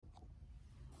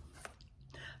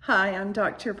Hi, I'm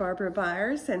Dr. Barbara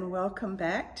Byers, and welcome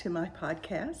back to my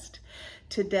podcast.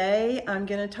 Today, I'm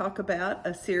going to talk about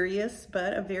a serious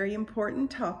but a very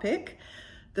important topic,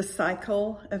 the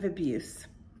cycle of abuse.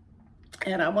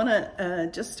 And I want to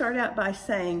just start out by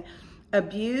saying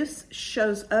abuse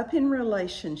shows up in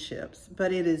relationships,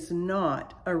 but it is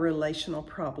not a relational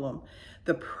problem.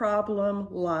 The problem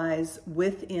lies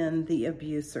within the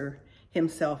abuser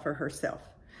himself or herself.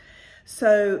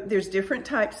 So there's different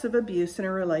types of abuse in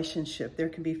a relationship. There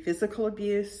can be physical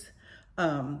abuse,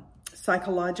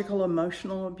 psychological,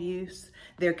 emotional abuse.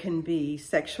 There can be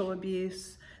sexual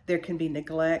abuse. There can be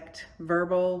neglect,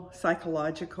 verbal,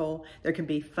 psychological. There can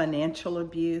be financial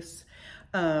abuse,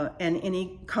 and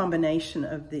any combination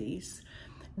of these.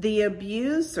 The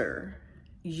abuser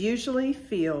usually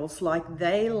feels like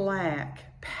they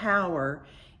lack power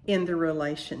in the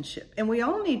relationship. And we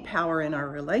all need power in our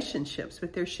relationships,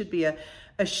 but there should be a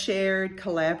shared,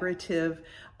 collaborative,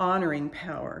 honoring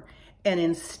power. And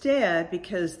instead,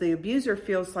 because the abuser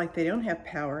feels like they don't have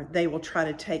power, they will try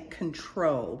to take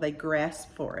control. They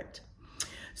grasp for it.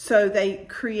 So they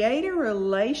create a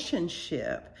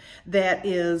relationship that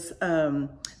is,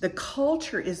 the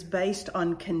culture is based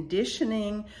on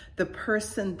conditioning the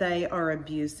person they are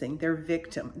abusing, their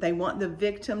victim. They want the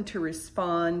victim to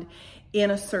respond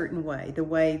in a certain way, the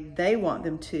way they want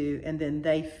them to, and then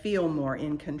they feel more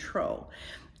in control.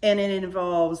 And it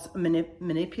involves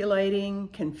manipulating,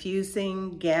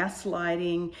 confusing,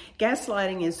 gaslighting.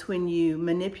 Gaslighting is when you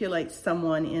manipulate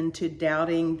someone into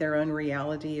doubting their own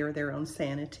reality or their own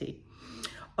sanity.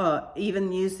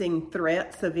 Even using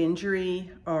threats of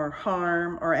injury or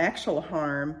harm or actual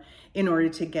harm in order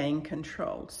to gain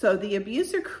control. So the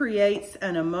abuser creates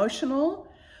an emotional,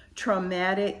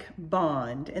 traumatic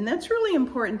bond. And that's really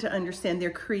important to understand. They're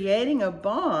creating a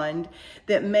bond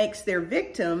that makes their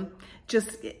victim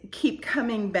just keep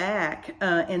coming back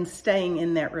and staying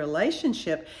in that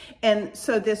relationship. And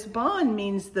so this bond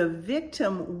means the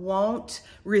victim won't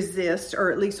resist,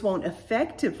 or at least won't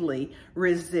effectively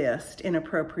resist in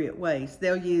appropriate ways.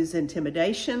 They'll use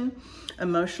intimidation,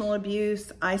 emotional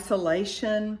abuse,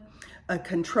 isolation,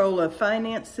 control of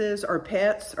finances or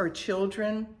pets or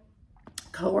children,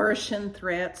 coercion,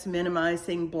 threats,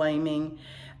 minimizing, blaming,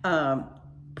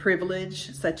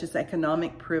 privilege, such as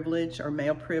economic privilege or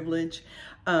male privilege,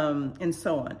 and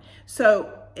so on.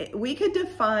 So we could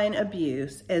define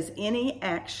abuse as any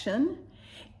action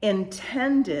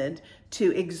intended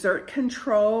to exert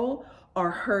control or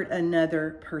hurt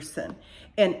another person.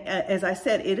 And as I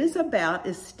said, it is about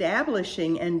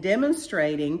establishing and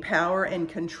demonstrating power and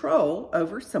control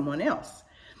over someone else.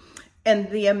 And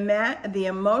the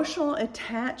emotional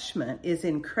attachment is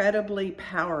incredibly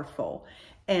powerful,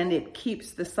 and it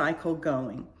keeps the cycle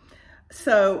going.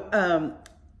 So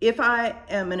if I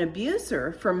am an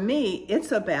abuser, for me,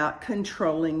 it's about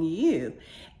controlling you.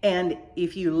 And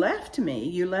if you left me,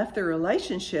 you left the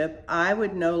relationship, I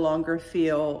would no longer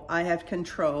feel I have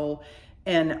control,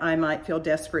 and I might feel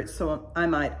desperate, so I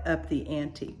might up the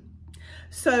ante.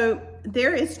 So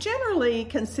there is generally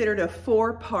considered a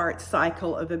 4-part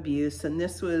cycle of abuse, and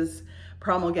this was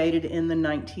promulgated in the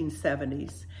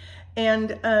 1970s.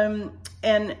 And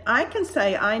I can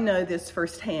say I know this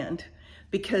firsthand,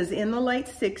 because in the late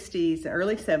 60s,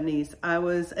 early 70s, I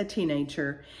was a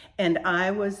teenager, and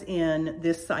I was in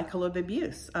this cycle of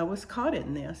abuse. I was caught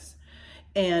in this.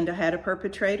 And I had a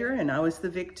perpetrator, and I was the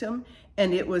victim,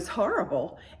 and it was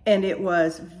horrible, and it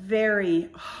was very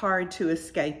hard to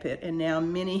escape it. And now,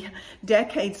 many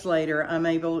decades later, I'm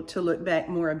able to look back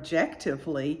more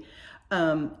objectively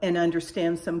and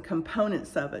understand some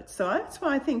components of it. So that's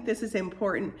why I think this is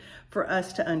important for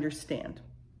us to understand.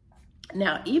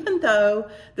 Now, even though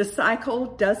the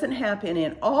cycle doesn't happen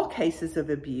in all cases of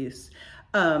abuse,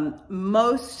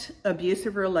 most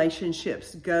abusive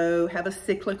relationships have a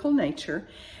cyclical nature,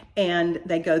 and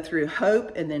they go through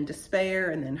hope and then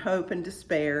despair and then hope and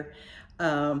despair.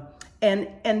 And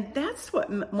that's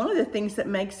one of the things that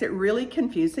makes it really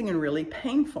confusing and really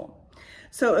painful.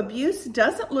 So abuse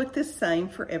doesn't look the same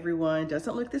for everyone,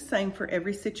 doesn't look the same for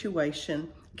every situation.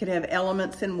 It could have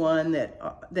elements in one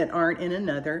that aren't in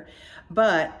another,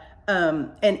 but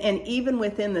and even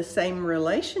within the same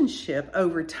relationship,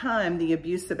 over time, the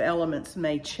abusive elements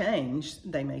may change.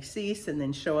 They may cease and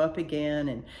then show up again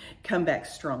and come back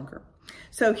stronger.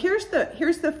 So here's the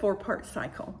 4-part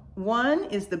cycle. One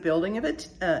is the building of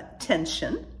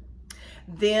tension.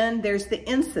 Then there's the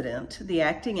incident, the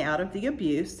acting out of the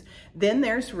abuse. Then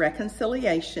there's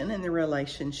reconciliation in the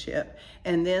relationship.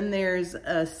 And then there's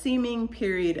a seeming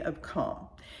period of calm.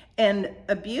 And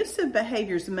abusive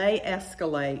behaviors may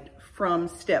escalate from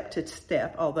step to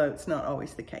step, although it's not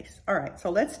always the case. All right, so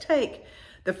let's take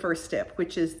the first step,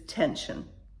 which is tension.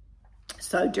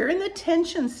 So during the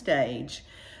tension stage,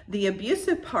 the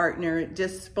abusive partner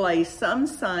displays some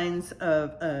signs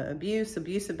of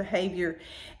abusive behavior,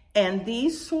 and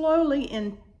these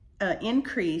slowly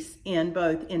increase in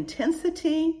both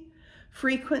intensity,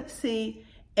 frequency,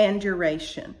 and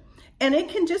duration. And it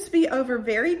can just be over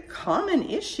very common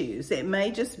issues. It may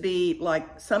just be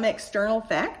like some external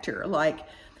factor, like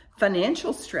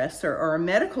financial stressor or a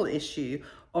medical issue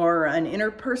or an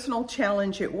interpersonal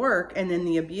challenge at work, and then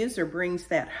the abuser brings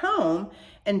that home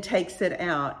and takes it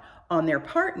out on their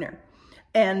partner.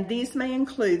 And these may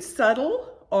include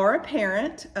subtle or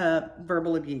apparent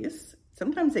verbal abuse.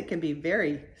 Sometimes it can be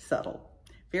very subtle,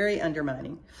 very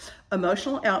undermining.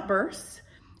 Emotional outbursts,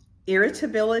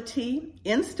 irritability,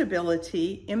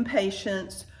 instability,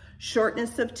 impatience,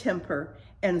 shortness of temper,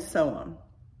 and so on.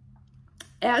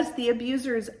 As the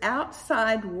abuser's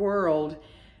outside world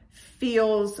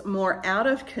feels more out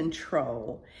of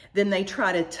control, then they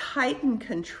try to tighten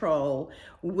control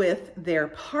with their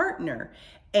partner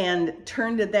and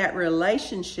turn to that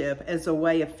relationship as a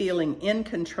way of feeling in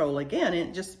control again. And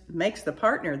it just makes the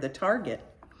partner the target.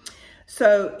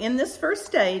 So in this first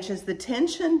stage, as the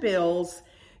tension builds,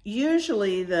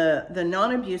 usually the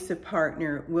non-abusive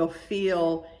partner will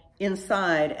feel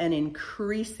inside an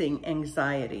increasing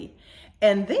anxiety.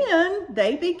 And then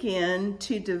they begin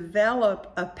to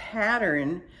develop a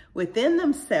pattern within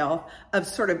themselves of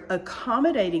sort of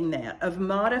accommodating that, of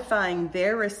modifying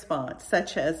their response,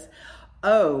 such as,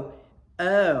 oh,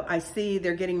 I see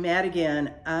they're getting mad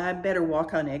again. I better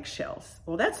walk on eggshells.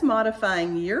 Well, that's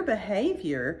modifying your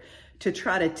behavior to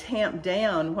try to tamp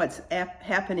down what's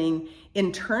happening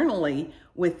internally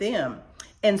with them.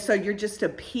 And so you're just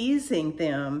appeasing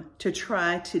them to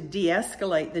try to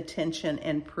de-escalate the tension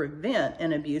and prevent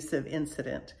an abusive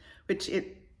incident, which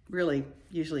it really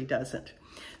usually doesn't.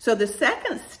 So the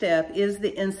second step is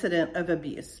the incident of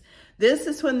abuse. This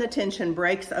is when the tension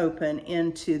breaks open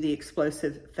into the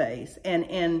explosive phase.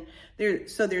 And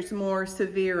there's more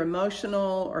severe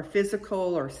emotional or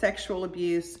physical or sexual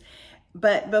abuse.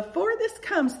 But before this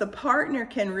comes, the partner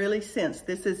can really sense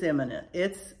this is imminent.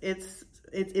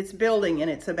 It's building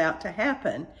and it's about to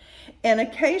happen. And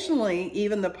occasionally,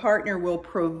 even the partner will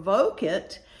provoke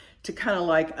it to kind of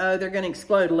like, oh, they're going to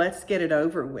explode. Let's get it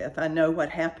over with. I know what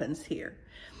happens here.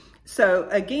 So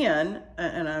again,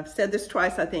 and I've said this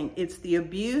twice, I think, it's the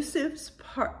abusive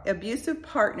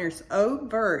partner's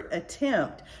overt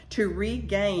attempt to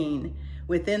regain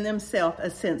within themselves a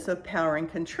sense of power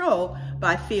and control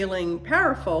by feeling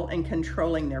powerful and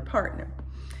controlling their partner.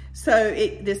 So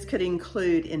this could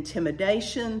include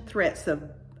intimidation, threats of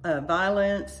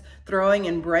violence, throwing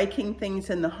and breaking things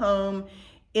in the home,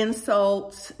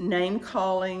 insults, name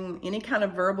calling, any kind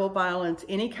of verbal violence,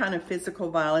 any kind of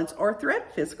physical violence, or threat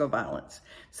of physical violence.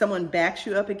 Someone backs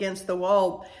you up against the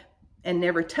wall and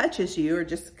never touches you, or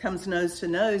just comes nose to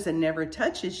nose and never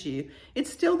touches you,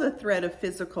 it's still the threat of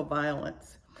physical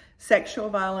violence. Sexual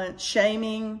violence,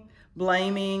 shaming,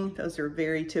 blaming, those are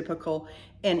very typical,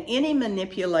 and any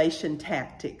manipulation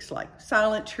tactics like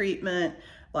silent treatment,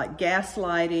 like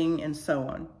gaslighting, and so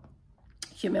on.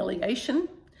 Humiliation,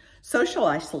 social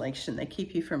isolation, they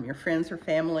keep you from your friends or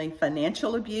family,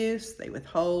 financial abuse, they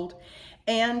withhold,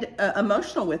 and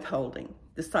emotional withholding,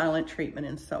 the silent treatment,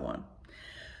 and so on.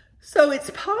 So it's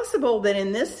possible that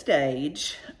in this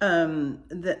stage,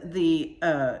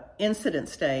 the incident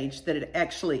stage, that it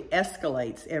actually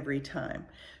escalates every time.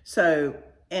 So,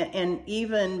 and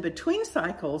even between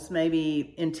cycles,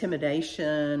 maybe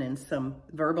intimidation and some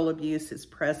verbal abuse is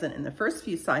present in the first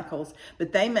few cycles,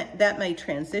 but that may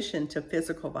transition to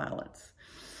physical violence.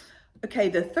 Okay,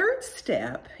 the third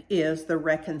step is the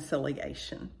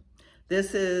reconciliation.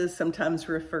 This is sometimes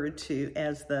referred to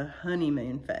as the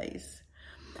honeymoon phase.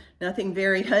 Nothing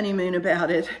very honeymoon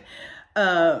about it.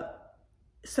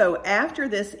 So after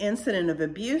this incident of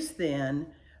abuse, then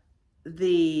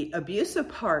the abusive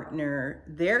partner,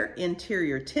 their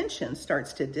interior tension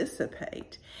starts to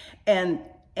dissipate. And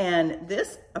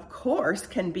this, of course,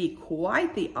 can be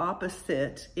quite the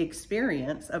opposite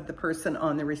experience of the person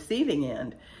on the receiving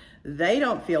end. They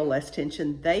don't feel less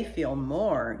tension, they feel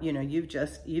more. You know, you've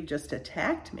just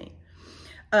attacked me.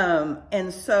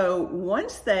 And so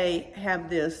once they have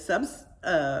this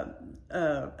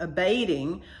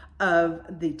abating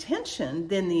of the tension,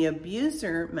 then the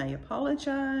abuser may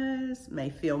apologize, may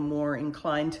feel more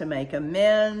inclined to make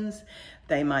amends.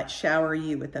 They might shower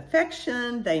you with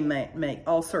affection. They might make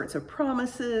all sorts of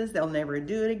promises. They'll never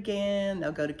do it again.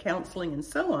 They'll go to counseling and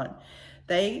so on.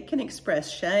 They can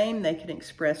express shame. They can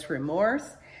express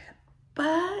remorse.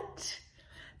 but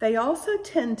they also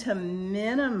tend to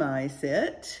minimize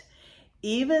it,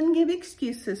 even give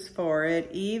excuses for it,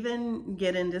 even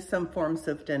get into some forms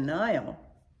of denial.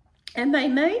 And they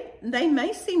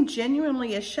may seem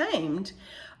genuinely ashamed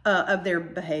of their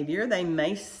behavior. They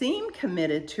may seem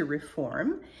committed to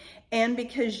reform. And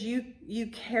because you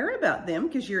care about them,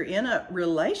 because you're in a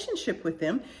relationship with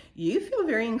them, you feel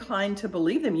very inclined to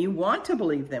believe them. You want to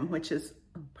believe them, which is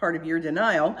part of your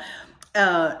denial.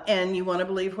 And you want to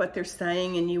believe what they're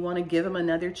saying, and you want to give them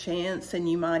another chance. And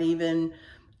you might even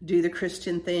do the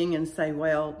Christian thing and say,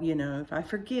 well, you know, if I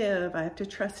forgive, I have to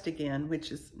trust again,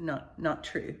 which is not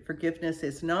true. Forgiveness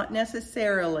is not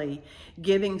necessarily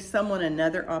giving someone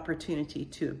another opportunity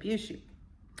to abuse you.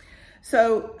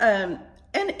 So, and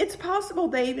it's possible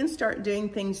they even start doing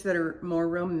things that are more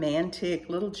romantic,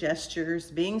 little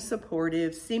gestures, being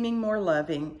supportive, seeming more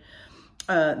loving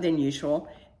than usual.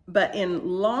 But in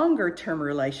longer term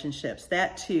relationships,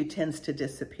 that too tends to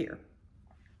disappear.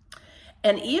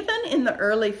 And even in the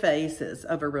early phases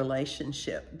of a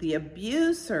relationship, the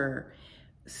abuser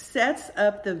sets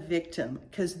up the victim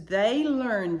because they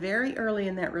learn very early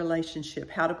in that relationship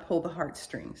how to pull the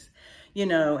heartstrings, you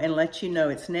know, and let you know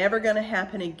it's never going to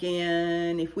happen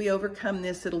again. If we overcome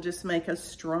this, it'll just make us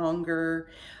stronger.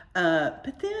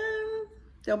 But then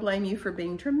they'll blame you for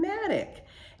being dramatic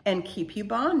and keep you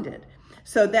bonded.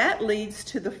 So that leads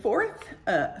to the fourth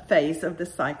phase of the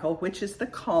cycle, which is the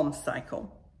calm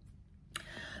cycle.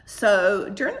 So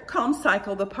during the calm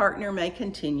cycle, the partner may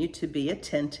continue to be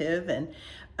attentive,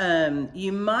 and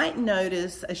you might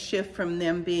notice a shift from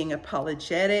them being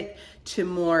apologetic to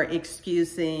more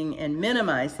excusing and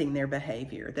minimizing their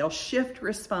behavior. They'll shift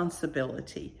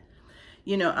responsibility.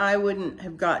 You know, I wouldn't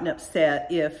have gotten upset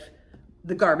if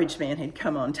the garbage man had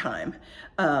come on time,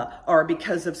 or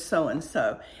because of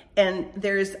so-and-so. And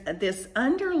there's this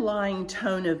underlying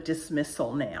tone of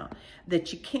dismissal now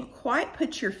that you can't quite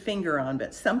put your finger on,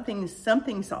 but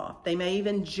something's off. They may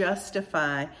even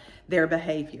justify their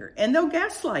behavior, and they'll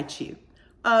gaslight you.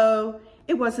 Oh,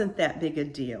 it wasn't that big a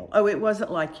deal. Oh, it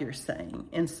wasn't like you're saying,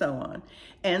 and so on.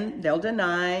 And they'll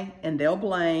deny and they'll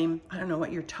blame. I don't know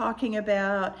what you're talking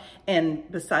about. And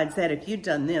besides that, if you'd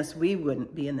done this, we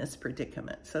wouldn't be in this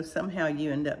predicament. So somehow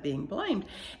you end up being blamed.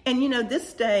 And you know, this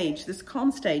stage, this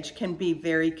calm stage, can be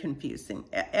very confusing,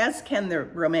 as can the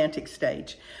romantic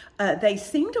stage. They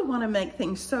seem to want to make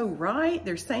things so right.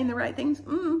 They're saying the right things,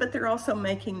 but they're also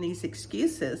making these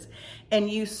excuses. And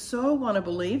you so want to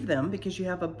believe them because you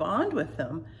have a bond with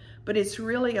them. But it's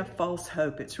really a false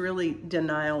hope. It's really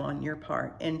denial on your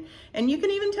part. And you can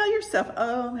even tell yourself,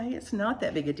 oh, maybe it's not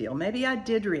that big a deal. Maybe I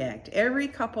did react. Every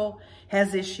couple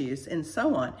has issues, and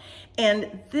so on.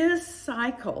 And this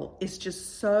cycle is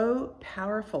just so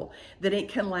powerful that it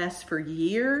can last for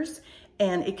years.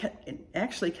 And it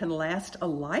actually can last a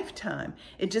lifetime.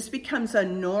 It just becomes a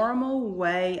normal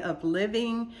way of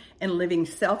living and living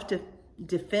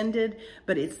self-defended,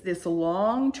 but it's this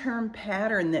long-term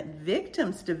pattern that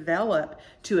victims develop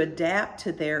to adapt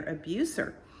to their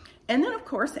abuser. And then, of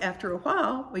course, after a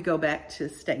while, we go back to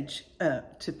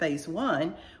phase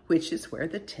one, which is where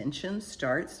the tension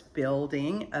starts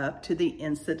building up to the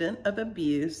incident of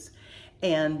abuse,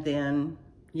 and then,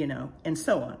 you know, and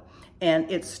so on.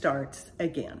 And it starts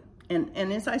again. And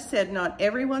as I said, not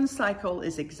everyone's cycle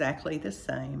is exactly the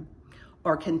same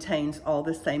or contains all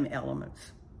the same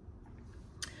elements.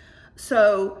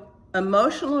 So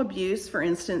emotional abuse, for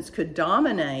instance, could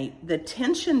dominate the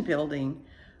tension building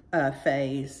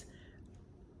phase,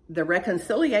 the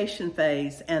reconciliation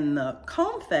phase, and the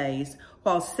calm phase,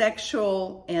 while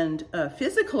sexual and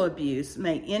physical abuse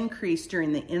may increase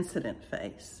during the incident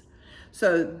phase.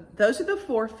 So those are the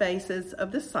four phases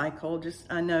of the cycle, just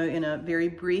I know in a very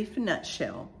brief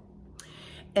nutshell.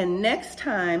 And next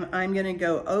time I'm going to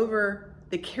go over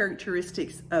the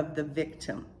characteristics of the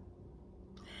victim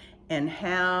and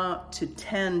how to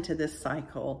tend to this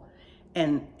cycle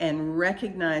and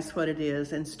recognize what it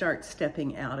is and start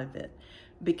stepping out of it.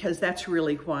 Because that's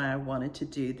really why I wanted to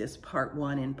do this part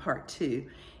one and part two,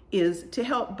 is to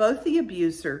help both the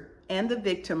abuser and the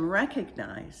victim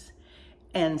recognize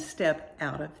and step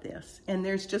out of this. And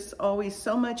there's just always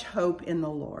so much hope in the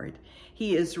Lord.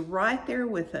 He is right there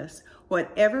with us,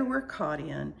 whatever we're caught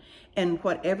in and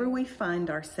whatever we find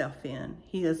ourselves in.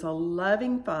 He is a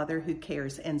loving Father who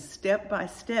cares, and step by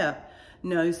step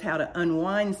knows how to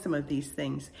unwind some of these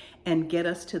things and get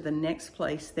us to the next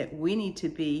place that we need to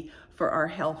be for our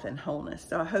health and wholeness.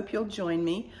 So I hope you'll join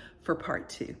me for part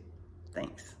two.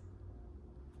 Thanks.